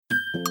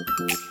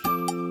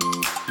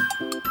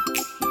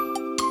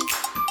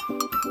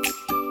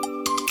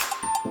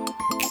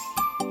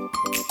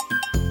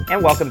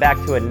And welcome back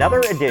to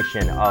another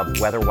edition of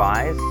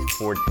WeatherWise.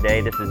 For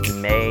today, this is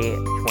May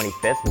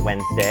 25th,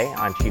 Wednesday.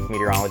 I'm Chief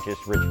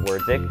Meteorologist Rich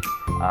Wardzik.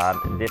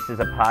 This is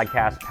a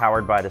podcast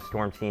powered by the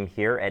Storm Team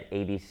here at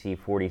ABC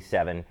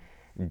 47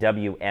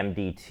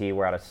 WMDT.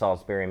 We're out of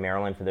Salisbury,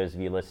 Maryland, for those of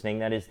you listening.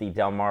 That is the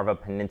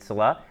Delmarva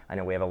Peninsula. I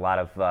know we have a lot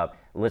of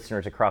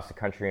listeners across the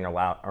country and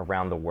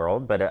around the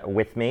world, but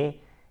with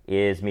me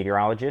is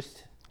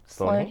meteorologist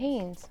Sloan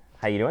Haynes.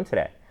 How you doing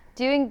today?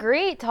 Doing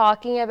great,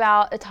 talking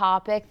about a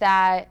topic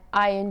that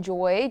I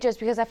enjoy just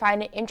because I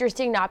find it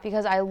interesting, not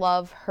because I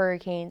love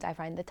hurricanes. I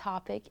find the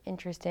topic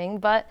interesting,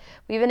 but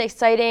we have an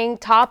exciting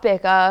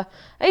topic. I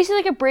used to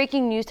like a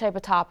breaking news type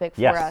of topic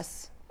for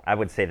us. I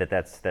would say that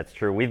that's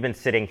true. We've been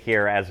sitting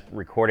here as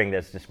recording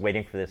this, just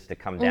waiting for this to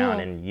come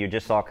down, and you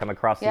just all come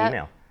across the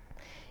email.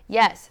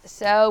 Yes,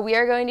 so we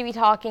are going to be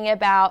talking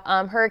about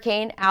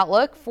hurricane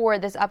outlook for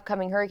this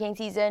upcoming hurricane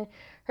season.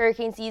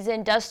 Hurricane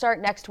season does start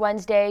next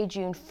Wednesday,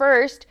 June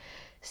 1st.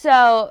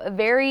 So a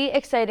very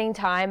exciting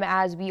time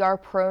as we are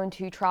prone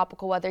to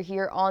tropical weather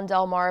here on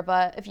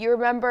Delmarva. If you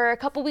remember a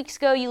couple weeks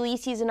ago,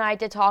 Ulysses and I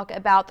did talk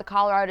about the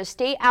Colorado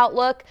State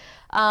outlook,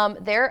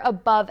 their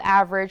above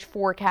average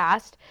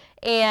forecast,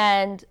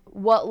 and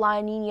what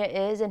La Nina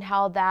is and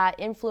how that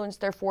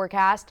influenced their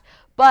forecast.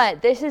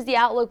 But this is the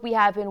outlook we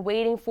have been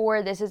waiting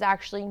for. This is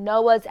actually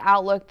NOAA's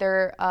outlook,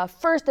 their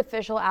first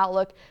official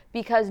outlook,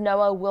 because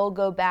NOAA will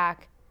go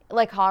back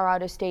like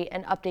Colorado State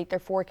and update their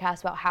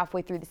forecast about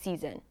halfway through the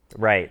season.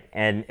 Right,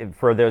 and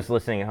for those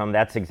listening at home,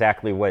 that's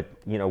exactly what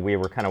we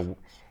were kind of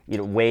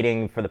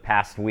waiting for the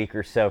past week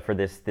or so for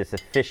this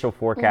official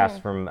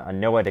forecast from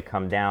NOAA to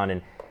come down.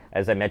 And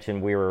as I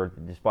mentioned, we were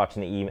just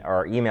watching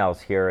our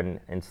emails here,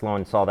 and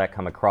Sloan saw that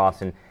come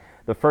across. And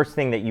the first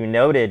thing that you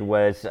noted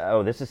was,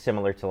 this is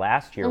similar to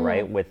last year,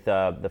 right? With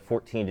the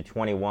 14 to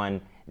 21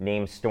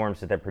 named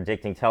storms that they're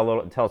predicting. Tell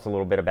us a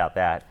little bit about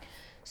that.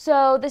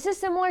 So this is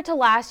similar to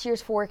last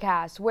year's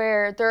forecast,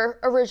 where their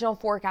original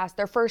forecast,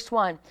 their first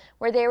one,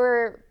 where they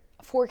were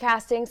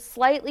forecasting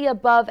slightly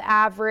above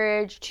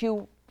average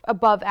to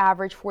above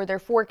average for their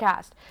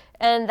forecast.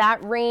 And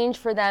that range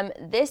for them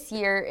this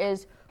year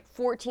is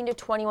 14 to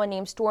 21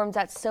 named storms.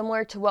 That's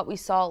similar to what we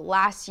saw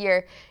last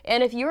year.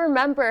 And if you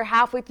remember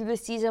halfway through the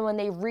season when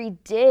they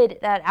redid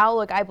that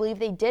outlook, I believe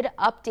they did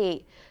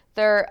update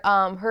their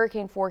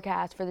hurricane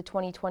forecast for the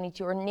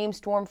 2022 or named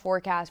storm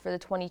forecast for the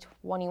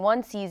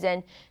 2021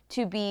 season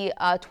to be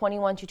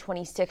 21 to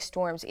 26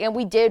 storms. And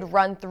we did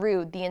run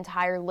through the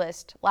entire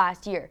list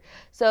last year.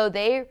 So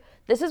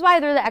this is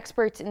why they're the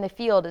experts in the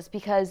field, is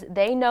because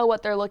they know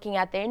what they're looking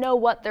at. They know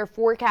what they're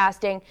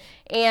forecasting.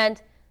 And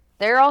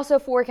they're also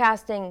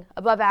forecasting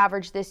above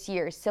average this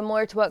year,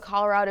 similar to what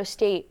Colorado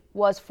State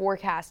was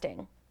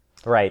forecasting.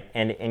 Right,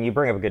 and you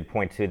bring up a good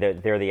point too,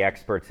 that they're the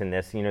experts in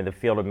this. The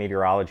field of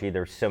meteorology,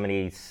 there's so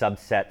many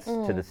subsets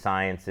to the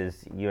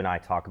sciences you and I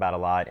talk about a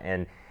lot.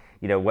 And,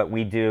 what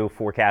we do,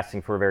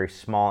 forecasting for a very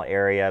small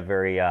area,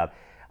 very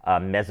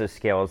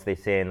mesoscale, as they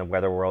say in the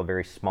weather world,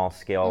 very small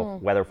scale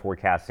weather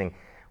forecasting.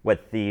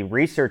 What the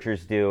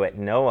researchers do at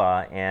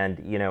NOAA and,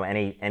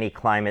 any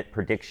climate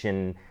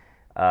prediction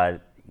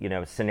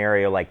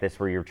scenario like this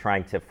where you're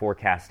trying to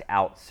forecast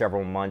out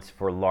several months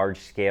for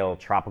large-scale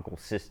tropical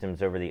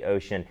systems over the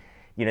ocean,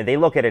 they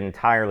look at an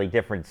entirely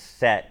different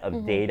set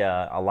of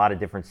data, a lot of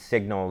different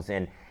signals,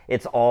 and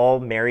it's all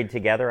married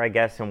together, I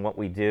guess, in what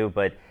we do.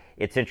 But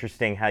it's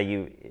interesting how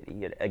you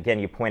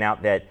point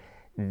out that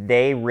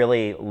they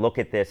really look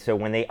at this. So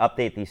when they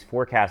update these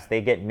forecasts,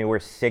 they get newer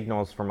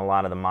signals from a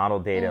lot of the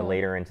model data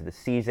later into the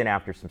season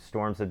after some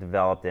storms have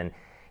developed, and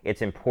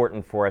it's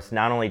important for us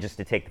not only just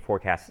to take the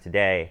forecast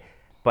today,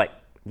 but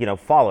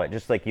follow it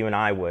just like you and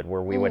I would,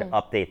 where we would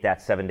update that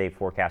 7-day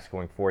forecast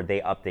going forward.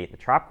 They update the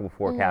tropical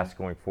forecast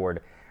going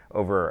forward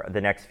over the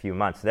next few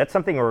months. So that's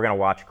something we're going to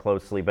watch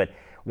closely. But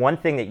one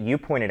thing that you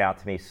pointed out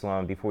to me,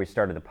 Sloan, before we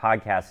started the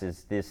podcast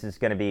is this is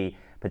going to be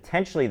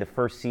potentially the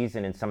first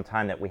season in some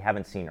time that we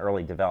haven't seen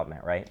early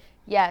development, right?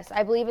 Yes,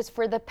 I believe it's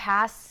for the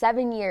past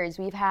 7 years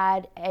we've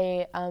had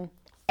a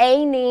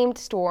named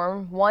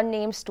storm, one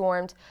named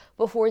storms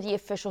before the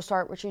official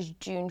start, which is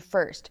June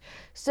 1st.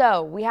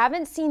 So we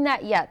haven't seen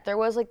that yet. There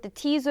was like the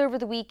tease over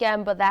the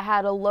weekend, but that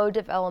had a low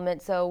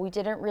development, so we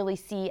didn't really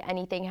see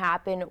anything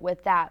happen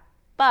with that.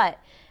 But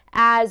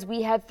as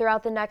we head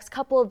throughout the next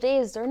couple of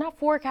days, they're not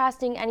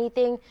forecasting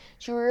anything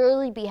to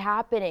really be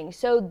happening.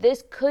 So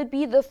this could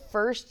be the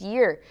first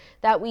year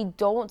that we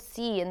don't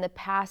see, in the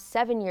past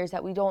 7 years,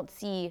 that we don't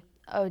see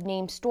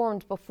named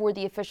storms before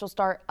the official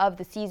start of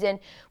the season,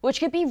 which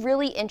could be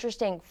really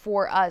interesting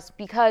for us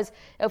because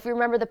if we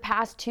remember the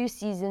past 2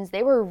 seasons,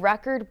 they were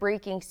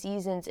record-breaking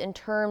seasons in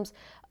terms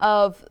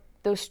of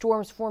those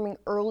storms forming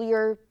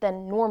earlier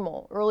than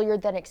normal, earlier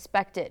than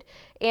expected.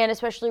 And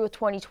especially with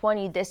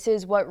 2020, this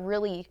is what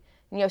really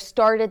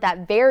started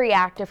that very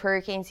active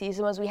hurricane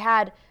season was we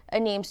had a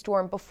named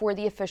storm before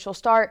the official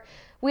start.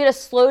 We had a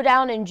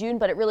slowdown in June,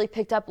 but it really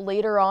picked up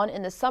later on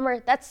in the summer.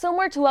 That's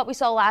similar to what we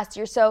saw last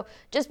year. So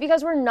just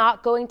because we're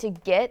not going to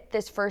get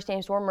this first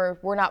named storm, or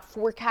we're not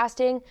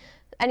forecasting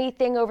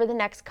anything over the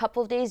next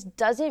couple of days,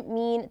 doesn't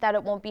mean that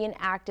it won't be an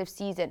active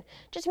season.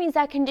 Just means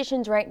that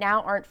conditions right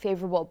now aren't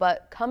favorable.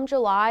 But come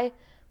July,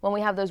 when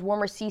we have those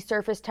warmer sea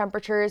surface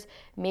temperatures,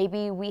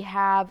 maybe we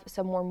have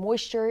some more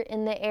moisture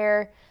in the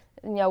air,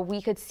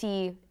 we could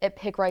see it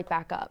pick right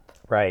back up.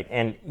 Right,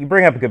 and you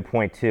bring up a good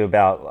point too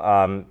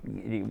about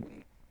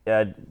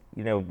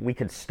we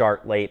could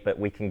start late, but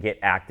we can get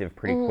active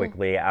pretty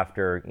quickly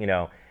after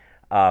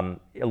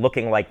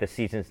looking like the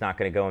season's not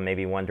going to go in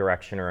maybe one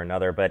direction or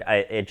another. But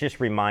it just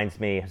reminds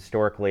me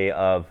historically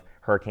of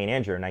Hurricane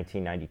Andrew in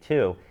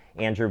 1992.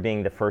 Andrew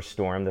being the first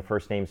storm, the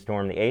first named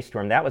storm, the A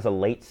storm. That was a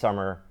late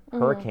summer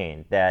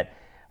hurricane that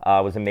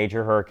was a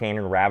major hurricane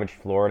and ravaged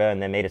Florida,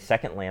 and then made a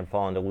second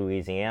landfall into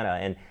Louisiana.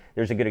 And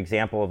there's a good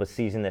example of a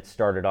season that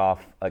started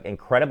off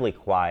incredibly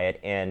quiet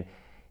and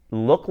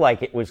looked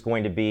like it was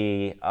going to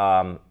be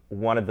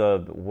one of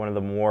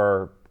the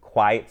more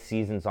quiet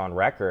seasons on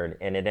record,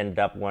 and it ended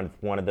up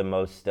one of the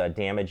most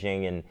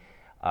damaging and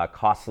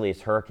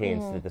costliest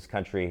hurricanes that this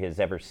country has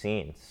ever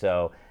seen.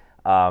 So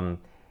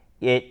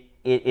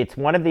it's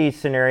one of these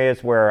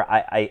scenarios where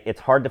it's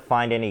hard to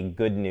find any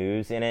good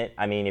news in it.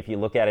 I mean, if you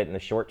look at it in the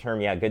short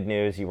term, good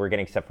news. You were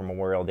getting stuff for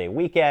Memorial Day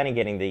weekend and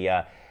getting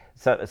the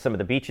some of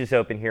the beaches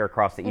open here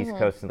across the East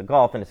Coast and the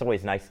Gulf, and it's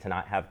always nice to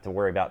not have to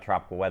worry about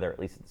tropical weather, at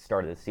least at the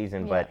start of the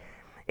season. But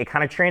it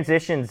kind of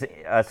transitions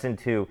us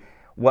into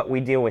what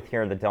we deal with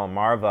here in the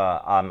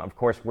Delmarva. Of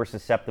course, we're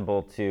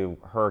susceptible to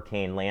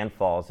hurricane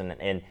landfalls,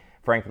 and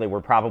frankly,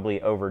 we're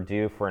probably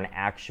overdue for an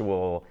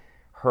actual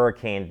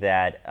hurricane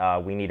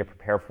that we need to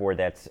prepare for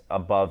that's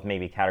above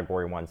maybe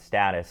Category 1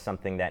 status,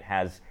 something that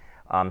has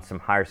some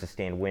higher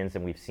sustained winds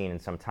than we've seen in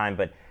some time.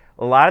 But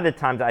a lot of the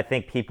times, I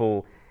think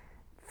people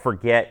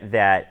forget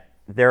that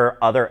there are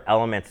other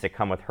elements that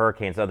come with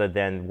hurricanes other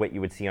than what you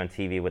would see on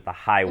TV with the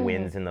high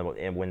winds and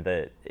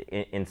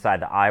inside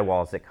the eye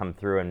walls that come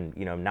through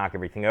and knock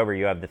everything over.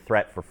 You have the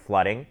threat for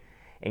flooding,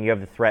 and you have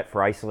the threat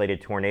for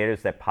isolated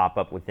tornadoes that pop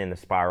up within the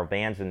spiral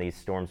bands when these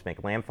storms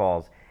make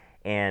landfall,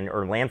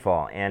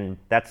 and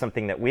that's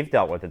something that we've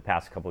dealt with the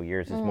past couple of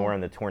years is more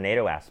on the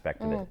tornado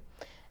aspect of it.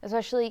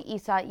 Especially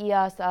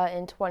Isaias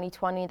in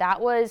 2020.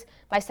 That was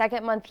my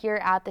second month here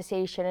at the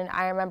station, and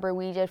I remember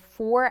we did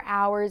 4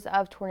 hours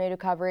of tornado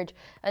coverage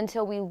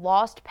until we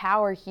lost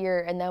power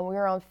here, and then we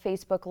were on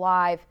Facebook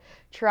Live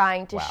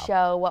trying to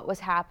show what was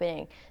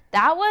happening.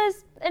 That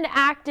was an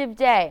active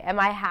day. Am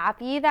I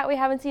happy that we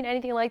haven't seen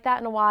anything like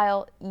that in a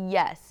while?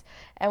 Yes.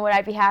 And would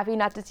I be happy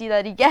not to see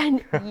that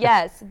again?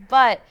 Yes.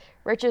 But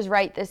Rich is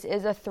right. This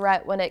is a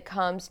threat when it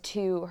comes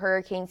to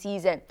hurricane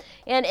season.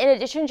 And in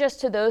addition just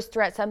to those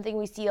threats, something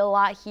we see a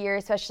lot here,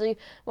 especially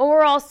when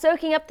we're all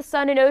soaking up the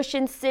sun in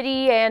Ocean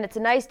City and it's a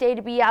nice day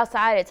to be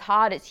outside, it's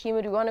hot, it's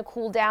humid, we want to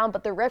cool down,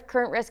 but the rip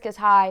current risk is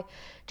high.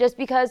 Just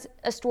because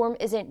a storm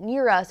isn't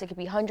near us, it could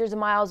be hundreds of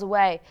miles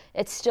away,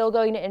 it's still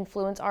going to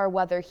influence our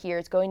weather here.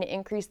 It's going to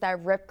increase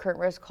that rip current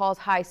risk, cause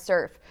high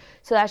surf.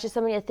 So that's just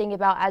something to think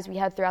about as we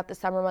head throughout the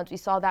summer months. We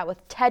saw that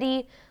with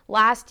Teddy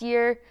last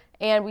year,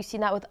 and we've seen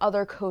that with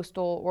other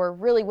coastal, or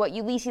really what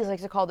Ulysses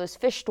likes to call those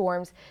fish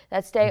storms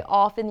that stay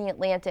off in the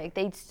Atlantic.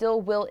 They still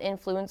will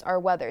influence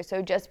our weather.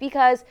 So just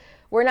because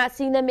we're not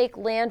seeing them make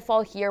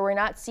landfall here, we're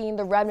not seeing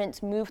the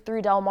remnants move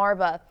through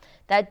Delmarva,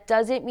 that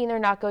doesn't mean they're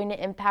not going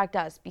to impact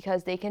us,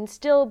 because they can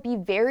still be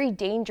very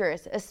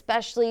dangerous,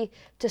 especially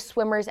to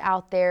swimmers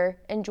out there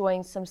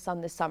enjoying some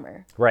sun this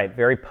summer. Right,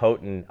 very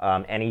potent,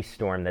 any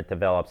storm that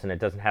develops, and it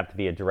doesn't have to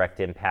be a direct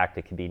impact.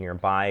 It can be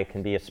nearby, it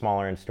can be a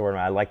smaller storm.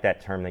 I like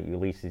that term that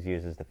Ulysses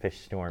uses, the fish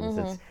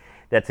storms.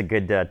 That's a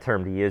good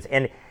term to use.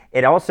 And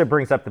it also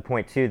brings up the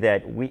point, too,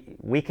 that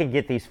we can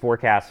get these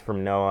forecasts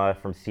from NOAA,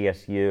 from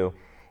CSU,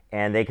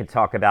 and they could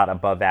talk about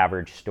above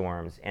average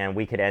storms, and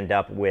we could end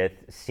up with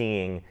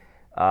seeing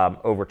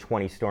over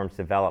 20 storms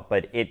develop.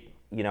 But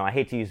I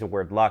hate to use the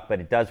word luck, but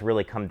it does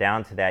really come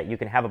down to that. You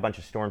can have a bunch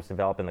of storms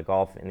develop in the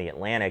Gulf and the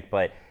Atlantic,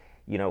 but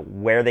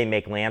where they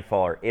make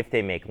landfall, or if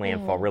they make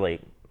landfall, really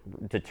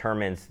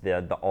determines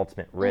the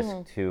ultimate risk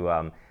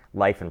to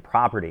life and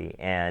property.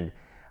 And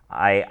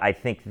I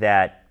think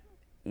that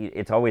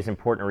it's always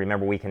important to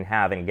remember we can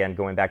have, and again,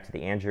 going back to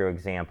the Andrew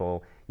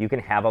example, you can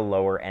have a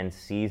lower end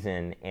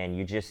season, and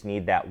you just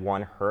need that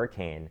one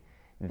hurricane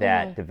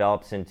that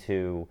develops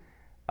into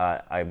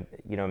a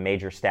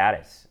major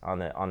status on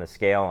the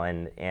scale,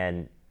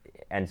 and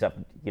ends up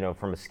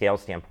from a scale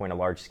standpoint a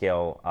large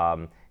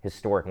scale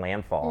historic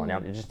landfall. Now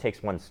it just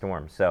takes one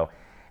storm. So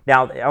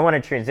now I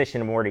want to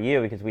transition more to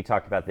you, because we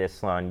talked about this,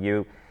 Sloan.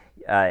 You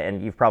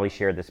and you've probably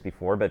shared this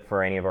before, but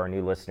for any of our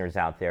new listeners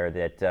out there,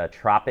 that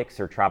tropics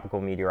or tropical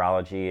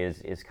meteorology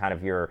is kind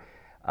of your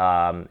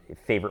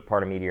favorite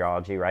part of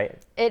meteorology, right?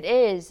 It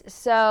is.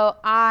 So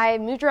I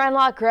moved around a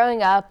lot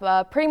growing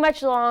up, pretty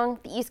much along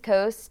the East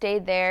Coast,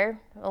 stayed there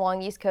along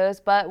the East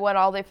Coast, but went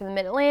all the way from the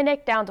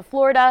Mid-Atlantic down to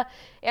Florida.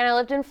 And I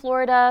lived in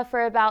Florida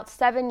for about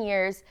 7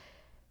 years.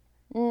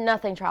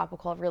 Nothing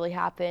tropical really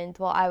happened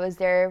while I was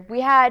there. We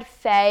had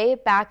Faye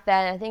back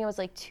then. I think it was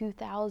like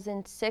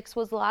 2006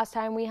 was the last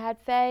time we had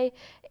Faye.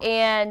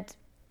 And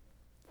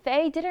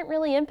Faye didn't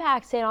really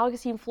impact St.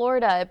 Augustine,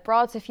 Florida. It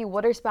brought us a few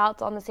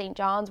waterspouts on the St.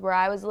 John's where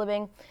I was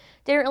living.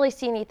 Didn't really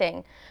see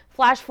anything.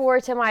 Flash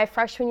forward to my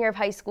freshman year of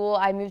high school,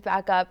 I moved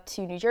back up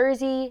to New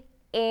Jersey,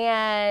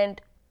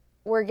 and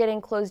we're getting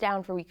closed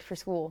down for weeks for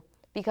school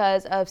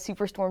because of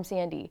Superstorm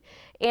Sandy.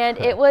 And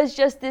it was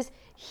just this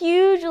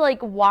huge,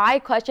 why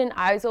question.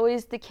 I was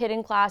always the kid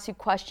in class who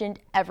questioned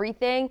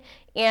everything.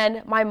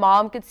 And my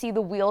mom could see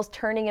the wheels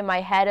turning in my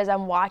head as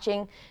I'm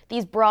watching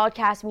these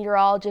broadcast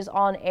meteorologists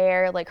on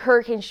air, like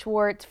Hurricane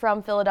Schwartz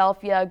from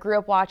Philadelphia, grew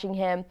up watching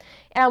him.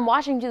 And I'm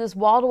watching him do this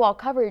wall-to-wall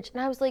coverage.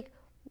 And I was like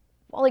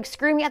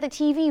screaming at the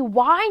TV,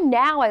 why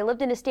now? I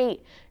lived in a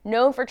state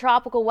known for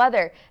tropical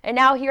weather, and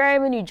now here I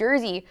am in New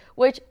Jersey,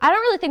 which I don't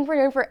really think we're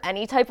known for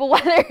any type of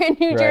weather in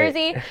New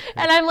Jersey.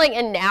 And I'm like,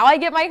 and now I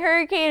get my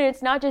hurricane, and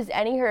it's not just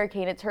any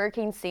hurricane, it's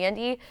Hurricane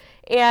Sandy.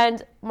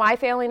 And my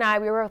family and I,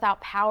 we were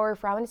without power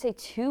for, I want to say,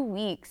 2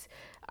 weeks.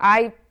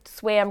 I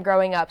swam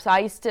growing up, so I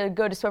used to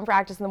go to swim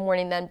practice in the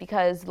morning then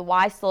because the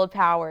Y still had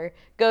power,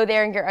 go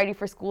there and get ready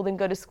for school, then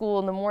go to school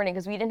in the morning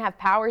because we didn't have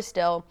power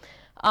still.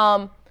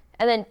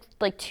 And then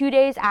 2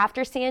 days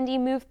after Sandy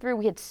moved through,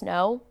 we had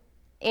snow.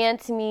 And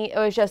to me, it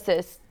was just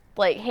this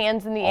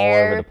hands in the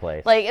air. All over the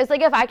place. It's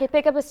like if I could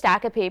pick up a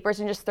stack of papers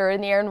and just throw it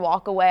in the air and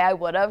walk away, I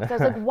would have.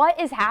 Because I was like,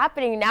 what is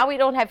happening? Now we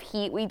don't have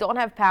heat. We don't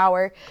have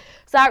power.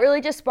 So that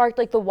really just sparked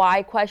the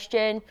why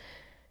question.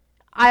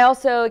 I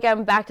also,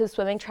 again, back to the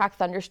swimming, track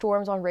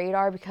thunderstorms on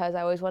radar because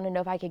I always wanted to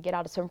know if I could get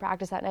out of swim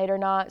practice that night or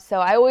not.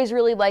 So I always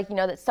really like,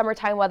 that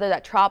summertime weather,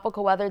 that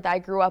tropical weather that I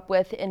grew up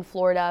with in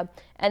Florida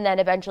and then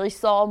eventually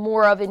saw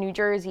more of in New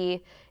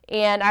Jersey.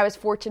 And I was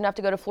fortunate enough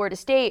to go to Florida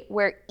State,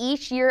 where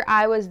each year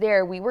I was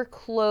there, we were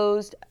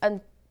closed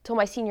until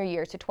my senior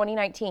year, so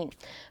 2019.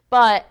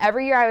 But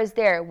every year I was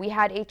there, we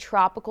had a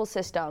tropical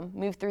system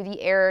move through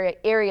the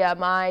area.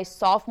 My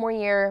sophomore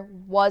year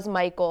was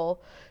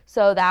Michael.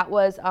 So that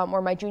was,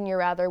 or my junior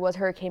rather, was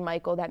Hurricane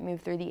Michael that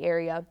moved through the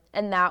area.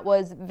 And that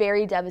was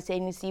very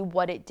devastating to see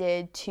what it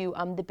did to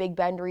the Big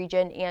Bend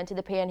region and to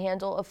the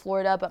panhandle of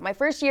Florida. But my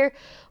first year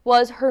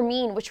was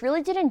Hermine, which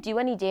really didn't do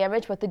any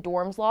damage, but the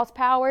dorms lost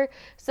power.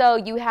 So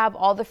you have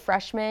all the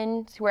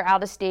freshmen who are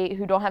out of state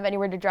who don't have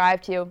anywhere to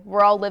drive to.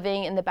 We're all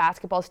living in the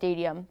basketball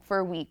stadium for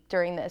a week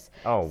during this.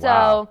 Oh, wow.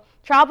 So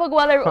tropical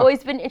weather, I've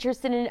always been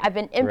interested in it. I've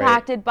been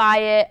impacted by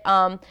it.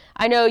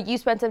 I know you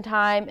spent some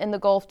time in the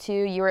Gulf too.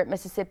 You were at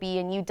Mississippi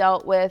and you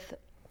dealt with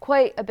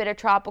quite a bit of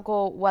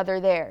tropical weather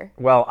there.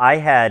 Well, I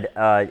had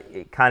I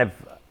had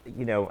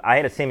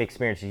the same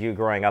experience as you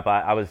growing up.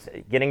 I was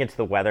getting into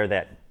the weather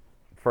that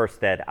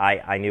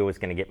I knew was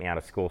going to get me out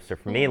of school. So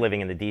for me,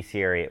 living in the DC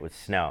area, it was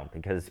snow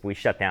because we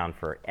shut down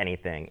for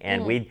anything.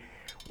 And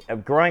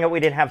growing up, we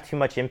didn't have too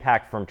much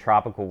impact from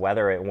tropical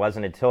weather. It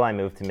wasn't until I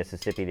moved to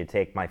Mississippi to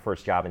take my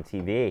first job in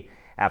TV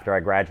after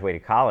I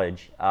graduated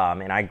college.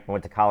 And I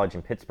went to college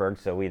in Pittsburgh,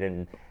 so we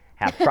didn't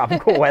have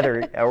tropical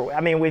weather.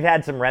 I mean, we've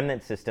had some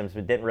remnant systems,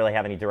 but didn't really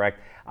have any direct,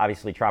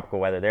 obviously, tropical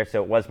weather there.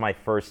 So it was my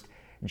first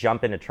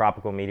jump into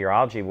tropical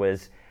meteorology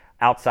was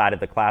outside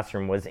of the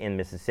classroom, was in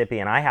Mississippi.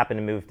 And I happened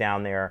to move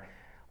down there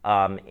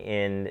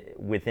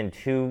within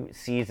 2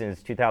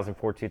 seasons,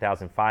 2004,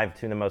 2005,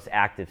 2 of the most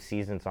active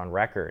seasons on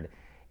record.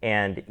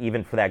 And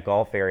even for that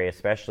Gulf area,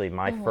 especially,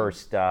 my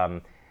first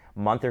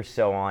month or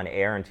so on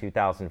air in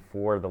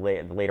 2004, the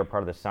later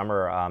part of the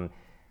summer,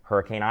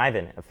 Hurricane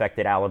Ivan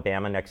affected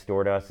Alabama next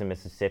door to us in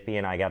Mississippi,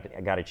 and I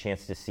got a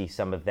chance to see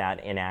some of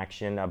that in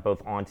action,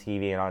 both on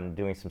TV and on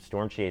doing some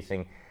storm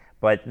chasing.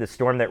 But the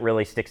storm that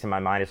really sticks in my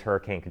mind is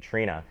Hurricane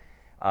Katrina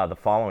the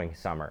following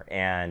summer.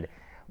 And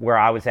where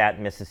I was at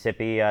in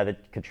Mississippi, the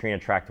Katrina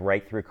tracked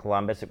right through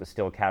Columbus. It was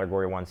still a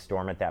Category 1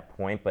 storm at that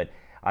point, but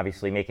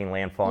obviously making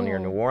landfall near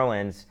New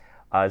Orleans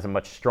is a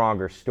much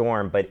stronger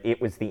storm. But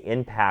it was the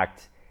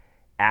impact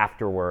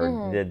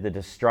afterward, the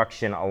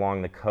destruction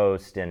along the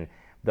coast and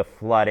the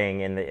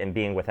flooding and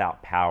being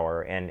without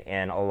power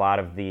and a lot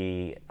of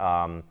the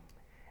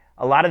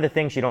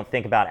things you don't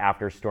think about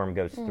after a storm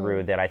goes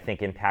through that I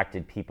think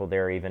impacted people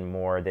there even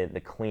more.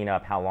 The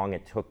cleanup, how long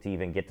it took to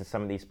even get to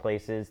some of these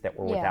places that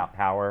were without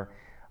power.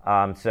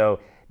 So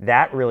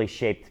that really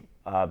shaped.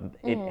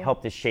 It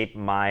helped to shape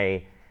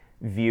my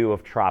view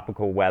of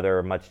tropical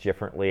weather much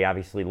differently.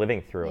 Obviously,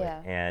 living through it,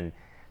 and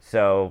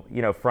so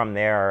from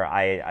there,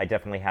 I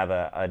definitely have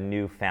a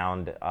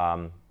newfound.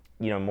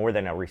 More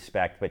than a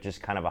respect, but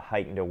just kind of a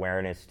heightened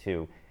awareness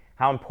to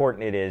how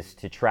important it is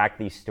to track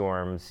these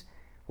storms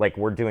like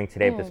we're doing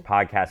today with this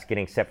podcast,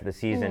 getting set for the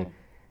season,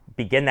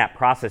 begin that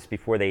process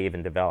before they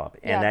even develop.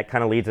 And that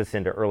kind of leads us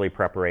into early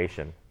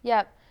preparation.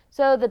 Yep.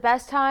 So the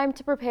best time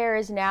to prepare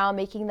is now,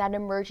 making that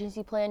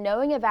emergency plan,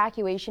 knowing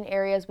evacuation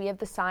areas. We have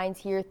the signs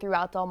here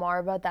throughout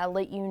Delmarva that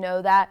let you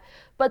know that.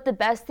 But the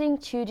best thing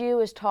to do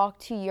is talk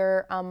to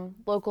your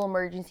local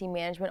emergency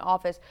management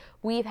office.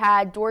 We've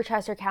had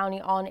Dorchester County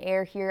on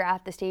air here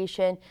at the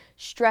station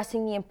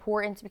stressing the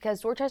importance, because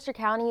Dorchester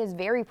County is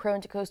very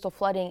prone to coastal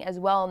flooding as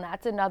well, and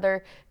that's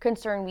another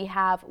concern we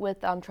have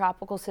with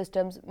tropical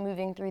systems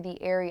moving through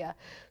the area.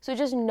 So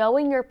just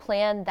knowing your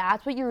plan,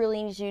 that's what you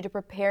really need to do to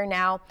prepare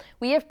now.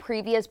 We have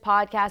previous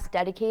podcasts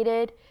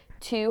dedicated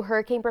to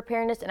hurricane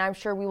preparedness, and I'm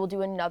sure we will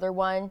do another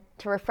one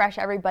to refresh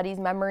everybody's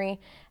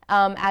memory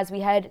as we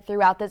head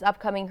throughout this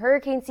upcoming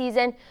hurricane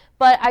season.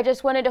 But I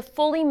just wanted to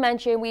fully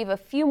mention, we have a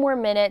few more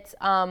minutes,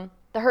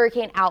 the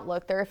hurricane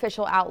outlook, their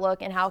official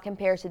outlook, and how it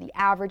compares to the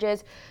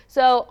averages.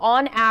 So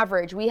on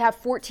average, we have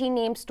 14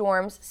 named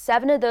storms,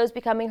 7 of those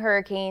becoming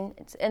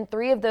hurricanes, and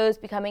 3 of those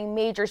becoming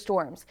major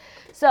storms.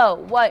 So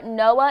what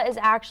NOAA is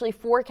actually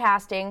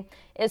forecasting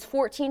is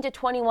 14 to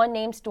 21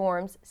 named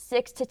storms,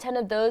 6 to 10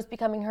 of those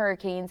becoming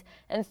hurricanes,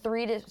 and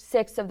 3 to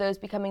 6 of those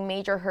becoming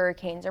major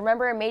hurricanes.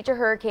 Remember, a major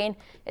hurricane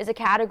is a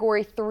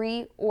category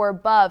 3 or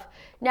above.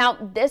 Now,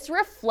 this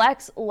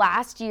reflects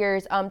last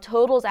year's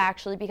totals,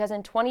 actually, because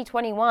in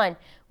 2021,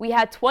 we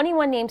had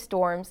 21 named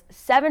storms,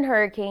 7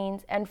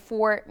 hurricanes, and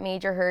 4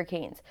 major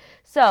hurricanes.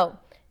 So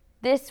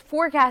this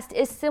forecast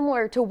is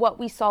similar to what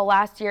we saw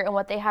last year and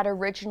what they had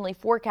originally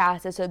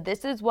forecasted. So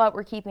this is what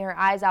we're keeping our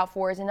eyes out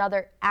for, is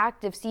another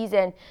active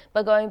season.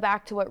 But going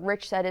back to what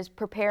Rich said, is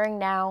preparing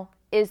now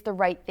is the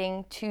right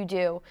thing to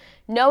do.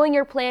 Knowing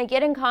your plan,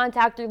 get in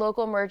contact with your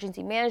local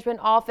emergency management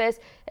office.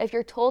 If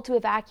you're told to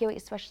evacuate,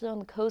 especially on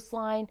the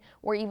coastline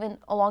or even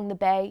along the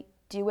bay,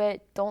 do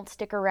it. Don't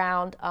stick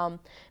around.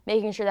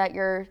 Making sure that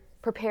you're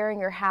preparing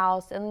your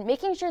house and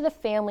making sure the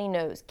family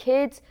knows.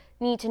 Kids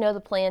need to know the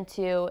plan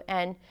too,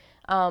 and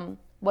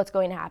what's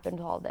going to happen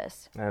to all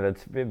this.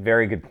 That's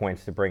very good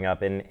points to bring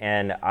up,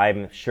 and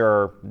I'm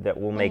sure that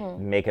we'll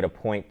make it a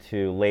point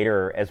to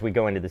later as we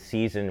go into the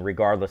season,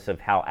 regardless of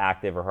how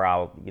active or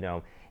how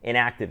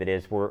inactive it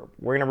is. We're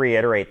going to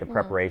reiterate the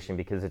preparation,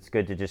 because it's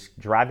good to just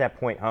drive that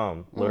point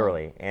home,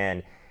 literally.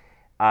 And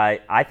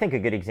I think a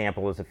good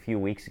example is a few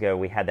weeks ago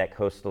we had that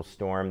coastal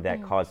storm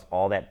that caused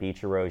all that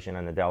beach erosion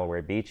on the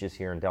Delaware beaches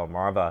here in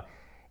Delmarva,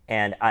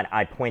 and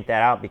I point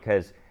that out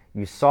because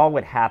you saw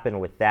what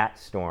happened with that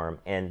storm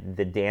and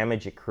the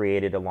damage it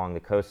created along the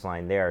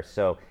coastline there.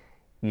 So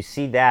you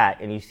see that,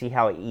 and you see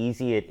how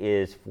easy it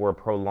is for a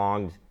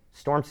prolonged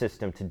storm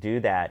system to do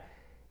that.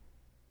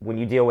 When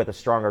you deal with a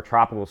stronger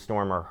tropical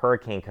storm or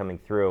hurricane coming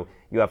through,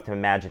 you have to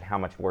imagine how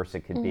much worse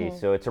it could be.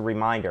 So it's a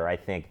reminder, I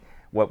think,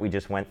 what we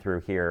just went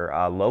through here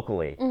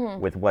locally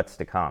with what's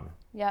to come.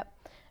 Yep.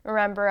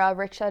 Remember,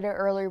 Rich said it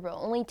earlier, but it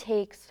only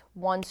takes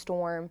one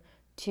storm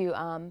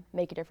to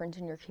make a difference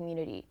in your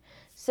community.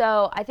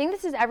 So I think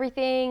this is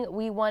everything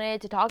we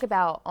wanted to talk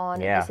about on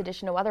this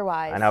edition of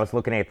Weatherwise. And I was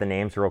looking at the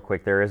names real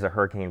quick. There is a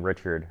Hurricane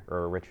Richard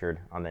or a Richard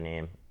on the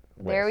name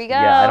list. There we go.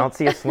 Yeah, I don't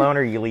see a Sloan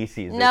or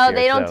Ulysses. No,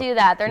 they don't do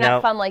that. They're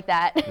not fun like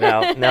that.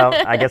 No.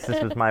 I guess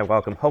this was my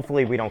welcome.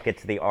 Hopefully we don't get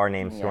to the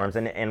R-named storms.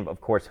 And of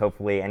course,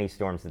 hopefully any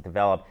storms that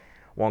develop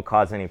won't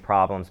cause any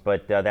problems.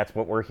 But that's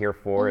what we're here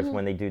for, is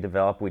when they do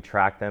develop, we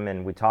track them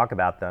and we talk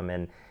about them.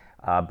 And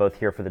both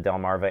here for the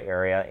Delmarva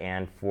area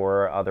and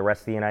for the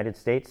rest of the United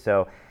States.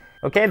 So,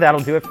 okay, that'll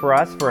do it for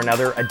us for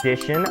another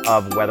edition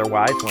of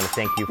Weatherwise. I want to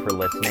thank you for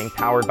listening.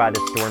 Powered by the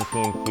Storm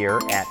Team here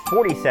at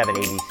 47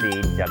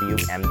 ABC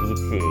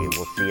WMVT.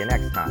 We'll see you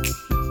next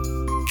time.